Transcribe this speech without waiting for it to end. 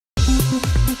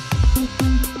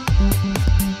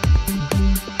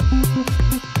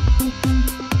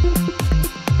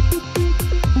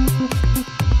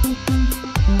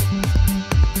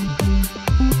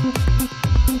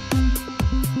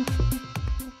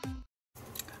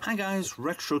Hi guys,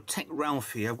 Retro Tech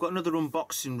Ralph here. I've got another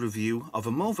unboxing review of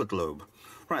a MOVA Globe.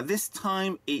 Right, this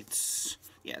time it's...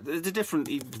 yeah, there's different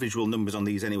individual numbers on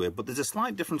these anyway, but there's a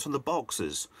slight difference on the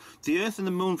boxes. The Earth and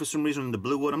the Moon, for some reason, in the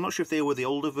blue one, I'm not sure if they were the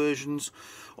older versions,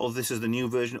 or this is the new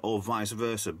version, or vice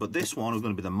versa, but this one is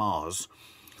going to be the Mars,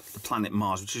 the planet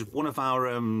Mars, which is one of our,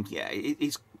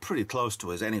 it's pretty close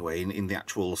to us anyway, in the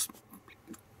actual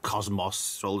cosmos,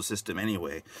 solar system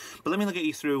anyway. But let me get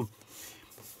you through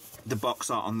the box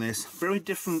art on this. Very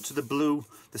different to the blue,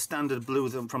 the standard blue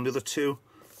from the other two,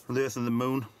 from the Earth and the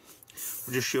Moon.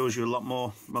 It just shows you a lot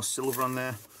more silver on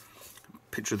there.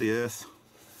 Picture of the Earth.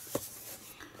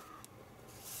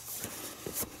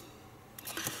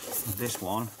 This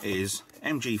one is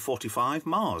MG-45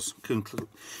 Mars.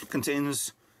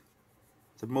 Contains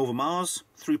the MOVA Mars,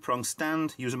 3-prong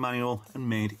stand, user manual, and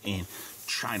made in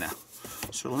China.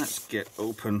 So let's get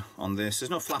open on this. There's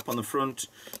no flap on the front,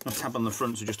 no tab on the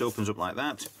front, so it just opens up like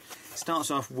that. It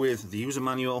starts off with the user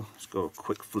manual. Let's go a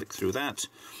quick flick through that.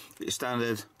 It's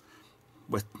standard,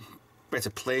 with better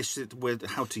place it, with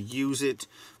how to use it,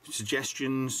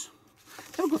 suggestions.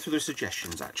 I'll go through the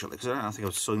suggestions actually, because I think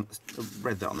I've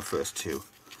read that on the first two.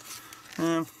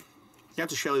 The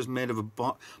outer shell is made of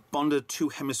a bonded two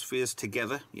hemispheres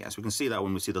together. Yes, we can see that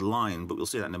when we see the line, but we'll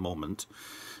see that in a moment.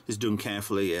 It's done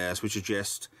carefully, yes, which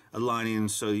suggests a lining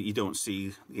so you don't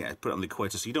see, yeah, put it on the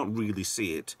equator so you don't really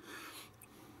see it.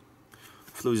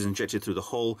 Fluid is injected through the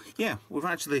hole. Yeah, I've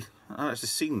actually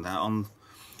seen that on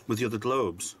with the other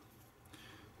globes.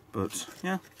 But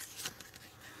yeah,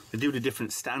 they do the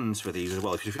different stands for these as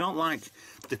well. If you don't like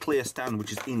the clear stand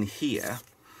which is in here,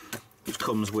 which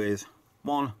comes with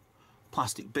one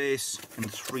plastic base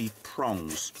and 3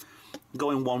 prongs.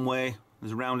 Going one way,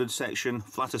 there's a rounded section,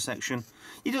 flatter section.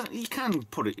 You can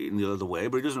put it in the other way,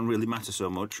 but it doesn't really matter so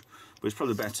much. But it's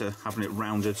probably better having it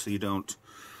rounded so you don't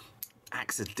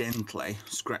accidentally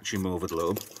scratch your MOVA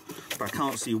globe. But I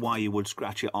can't see why you would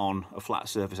scratch it on a flat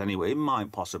surface anyway. It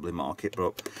might possibly mark it,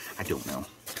 but I don't know.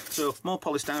 So more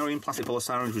polystyrene, plastic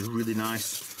polystyrene, which is really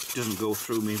nice. It doesn't go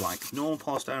through me like normal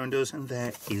polystyrene does. And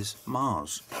there is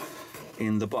Mars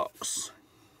in the box.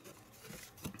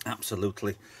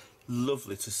 Absolutely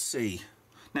lovely to see.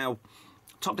 Now,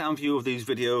 top-down view of these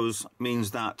videos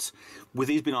means that with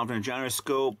these being on a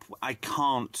gyroscope, I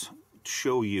can't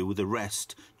show you the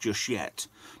rest just yet,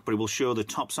 but it will show the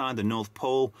top side, the North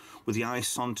Pole, with the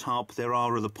ice on top. There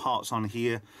are other parts on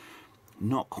here.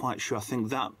 Not quite sure. I think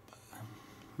that, I'm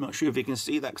not sure if you can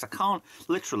see that because I can't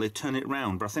literally turn it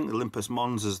round, but I think the Olympus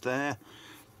Mons is there.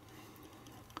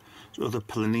 So the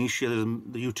Polynesia,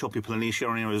 the Utopia Polynesia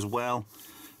on here as well.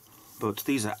 But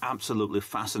these are absolutely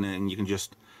fascinating. You can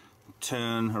just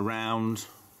turn around,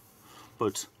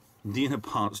 but the inner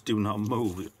parts do not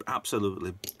move. It's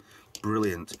absolutely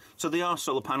brilliant. So they are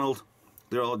solar panelled.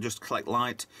 They're all just collect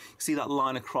light. See that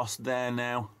line across there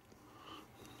now?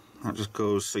 That just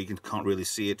goes so you can't really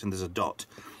see it, and there's a dot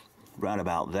right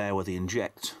about there where they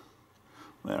inject.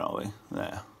 Where are we?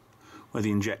 There. Where they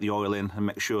inject the oil in and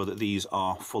make sure that these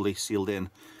are fully sealed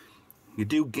in. You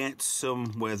do get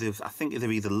some where I think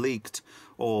they've either leaked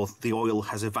or the oil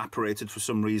has evaporated for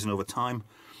some reason over time,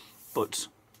 but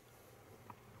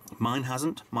mine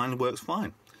hasn't. Mine works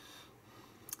fine.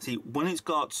 See, when it's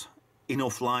got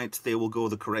enough light, they will go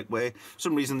the correct way. For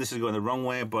some reason this is going the wrong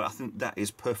way, but I think that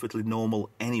is perfectly normal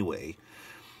anyway.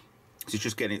 So it's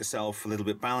just getting itself a little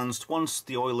bit balanced. Once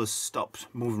the oil has stopped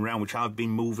moving around, which I've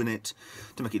been moving it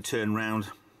to make it turn round,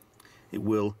 it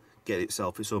will get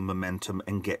itself its own momentum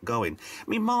and get going. I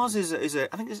mean, Mars is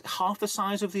I think it's half the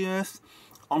size of the Earth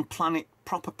on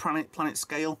proper planet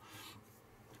scale.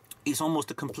 It's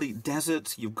almost a complete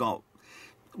desert. You've got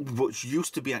what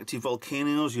used to be active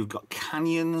volcanoes, you've got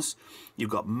canyons,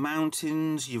 you've got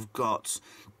mountains, you've got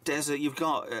desert, you've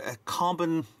got a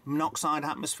carbon monoxide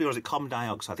atmosphere, or is it carbon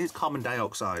dioxide? I think it's carbon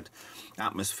dioxide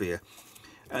atmosphere,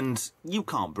 and you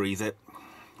can't breathe it,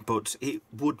 but it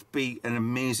would be an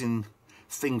amazing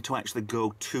thing to actually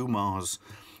go to Mars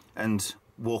and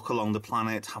walk along the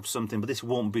planet, have something. But this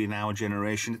won't be in our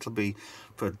generation, it'll be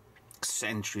for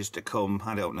centuries to come.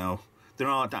 I don't know. They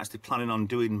aren't actually planning on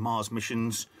doing Mars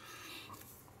missions.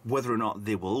 Whether or not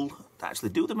they will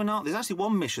actually do them or not, there's actually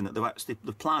one mission that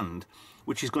they've planned,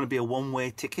 which is going to be a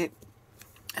one-way ticket,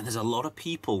 and there's a lot of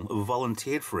people who have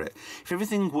volunteered for it. If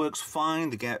everything works fine,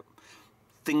 they get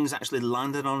things actually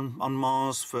landed on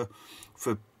Mars for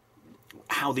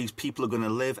how these people are going to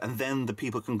live, and then the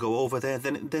people can go over there,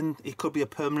 then it could be a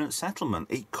permanent settlement.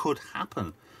 It could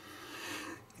happen.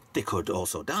 They could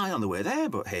also die on the way there,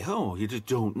 but hey ho, you just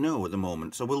don't know at the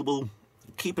moment. So we'll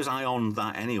keep his eye on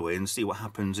that anyway and see what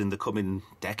happens in the coming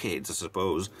decades, I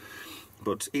suppose.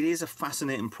 But it is a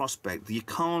fascinating prospect. You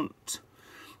can't...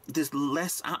 There's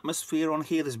less atmosphere on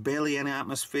here. There's barely any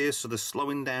atmosphere, so the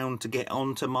slowing down to get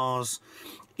onto Mars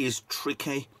is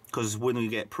tricky, because when you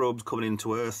get probes coming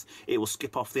into Earth, it will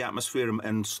skip off the atmosphere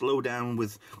and slow down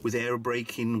with air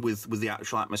braking with the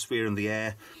actual atmosphere and the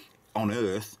air on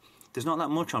Earth. There's not that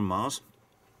much on Mars,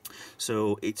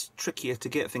 so it's trickier to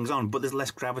get things on, but there's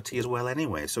less gravity as well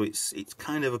anyway, so it's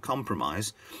kind of a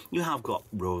compromise. You have got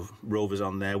rovers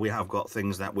on there. We have got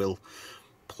things that will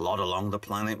plod along the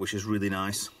planet, which is really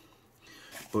nice,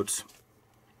 but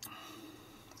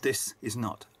this is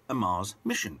not a Mars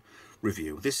mission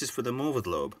review. This is for the MOVA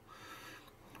Globe.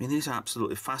 I mean, these are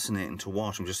absolutely fascinating to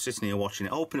watch. I'm just sitting here watching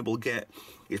it. Hoping it will get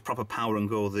its proper power and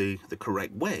go the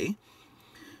correct way,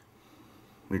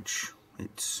 which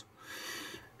it's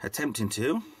attempting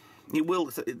to. It will,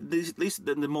 at least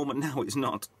at the moment now, it's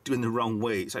not doing the wrong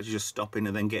way. It's actually just stopping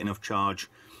and then getting enough charge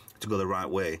to go the right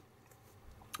way.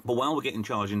 But while we're getting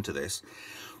charge into this,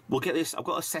 we'll get this, I've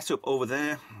got a setup over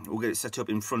there. We'll get it set up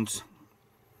in front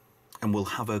and we'll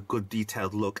have a good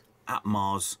detailed look at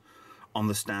Mars on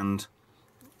the stand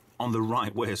on the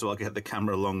right way, so I'll get the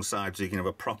camera alongside so you can have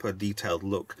a proper detailed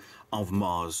look of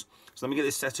Mars. So let me get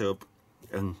this set up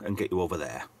and get you over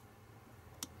there.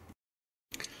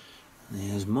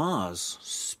 There's Mars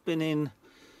spinning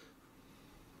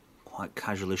quite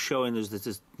casually, showing us that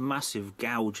there's massive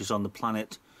gouges on the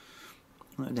planet,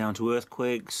 right down to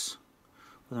earthquakes,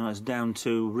 whether it's down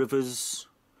to rivers,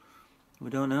 we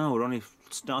don't know. We're only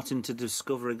starting to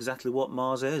discover exactly what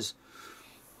Mars is.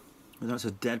 Whether it's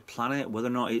a dead planet, whether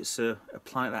or not it's a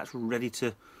planet that's ready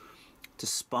to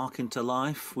spark into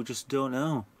life, we just don't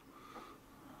know.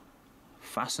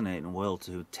 Fascinating world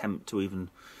to attempt to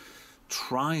even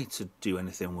try to do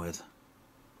anything with.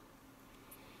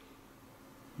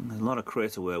 There's a lot of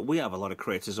crater work. We have a lot of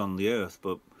craters on the Earth,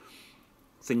 but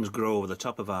things grow over the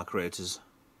top of our craters.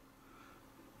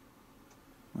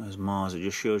 There's Mars. It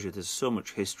just shows you there's so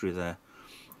much history there.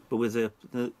 But with the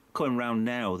coming round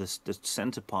now, the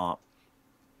centre part,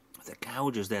 the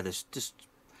gouges there, there's just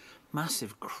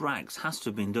massive cracks. Has to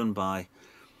have been done by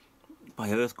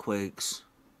earthquakes.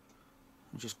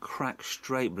 Just crack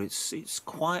straight, but it's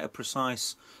quite a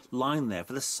precise line there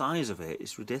for the size of it.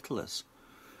 It's ridiculous.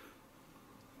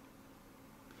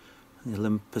 The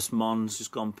Olympus Mons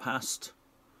just gone past,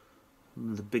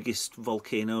 one of the biggest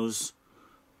volcanoes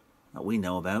that we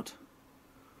know about.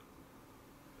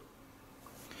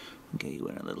 Get you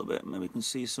in a little bit, maybe we can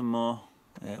see some more.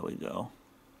 There we go.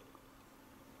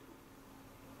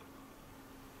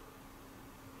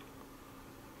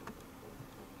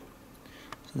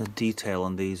 So the detail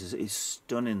on these is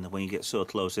stunning when you get so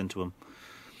close into them.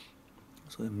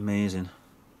 It's amazing.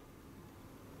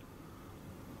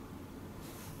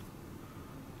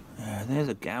 There's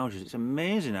the gouges. It's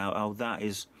amazing how that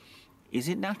is. Is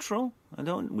it natural?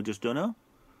 We just don't know.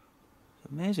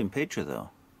 It's an amazing picture though.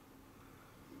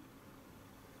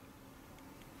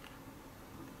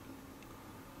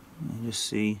 You just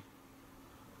see.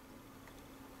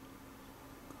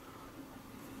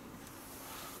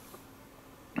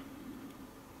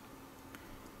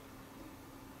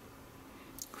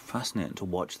 Fascinating to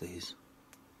watch these.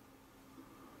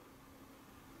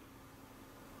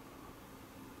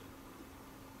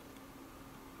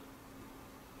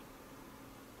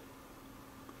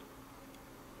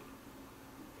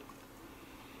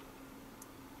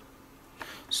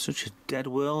 Such a dead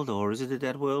world, or is it a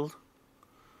dead world?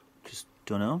 Just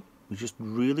don't know. We just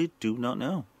really do not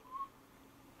know.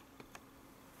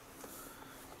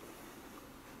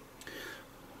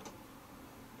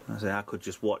 I could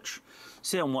just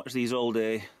sit and watch these all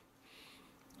day,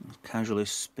 casually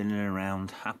spinning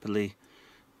around happily.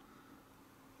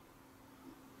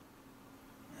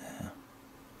 Yeah,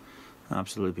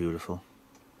 absolutely beautiful.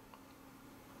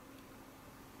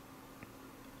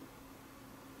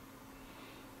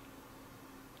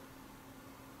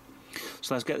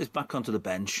 So let's get this back onto the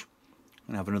bench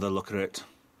and have another look at it.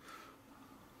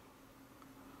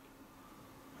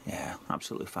 Yeah,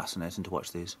 absolutely fascinating to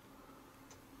watch these.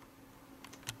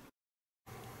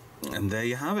 And there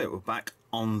you have it. We're back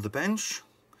on the bench.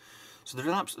 So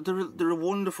they're a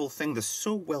wonderful thing. They're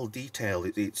so well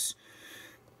detailed. It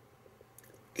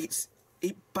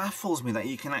baffles me that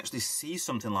you can actually see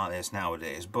something like this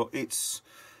nowadays. But it's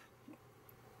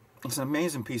an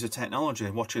amazing piece of technology.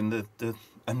 Watching the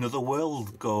another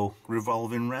world go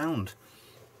revolving round.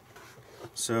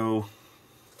 So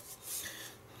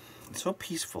it's so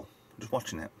peaceful just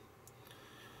watching it.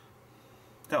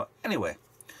 So anyway,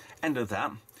 end of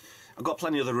that. I've got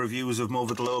plenty of other reviews of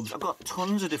MOVA Globes. I've got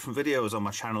tons of different videos on my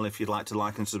channel if you'd like to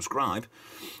like and subscribe.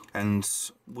 And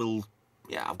we'll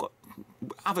yeah,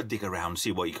 have a dig around,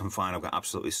 see what you can find. I've got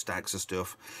absolutely stacks of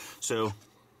stuff. So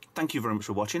thank you very much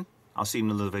for watching. I'll see you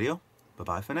in another video. Bye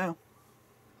bye for now.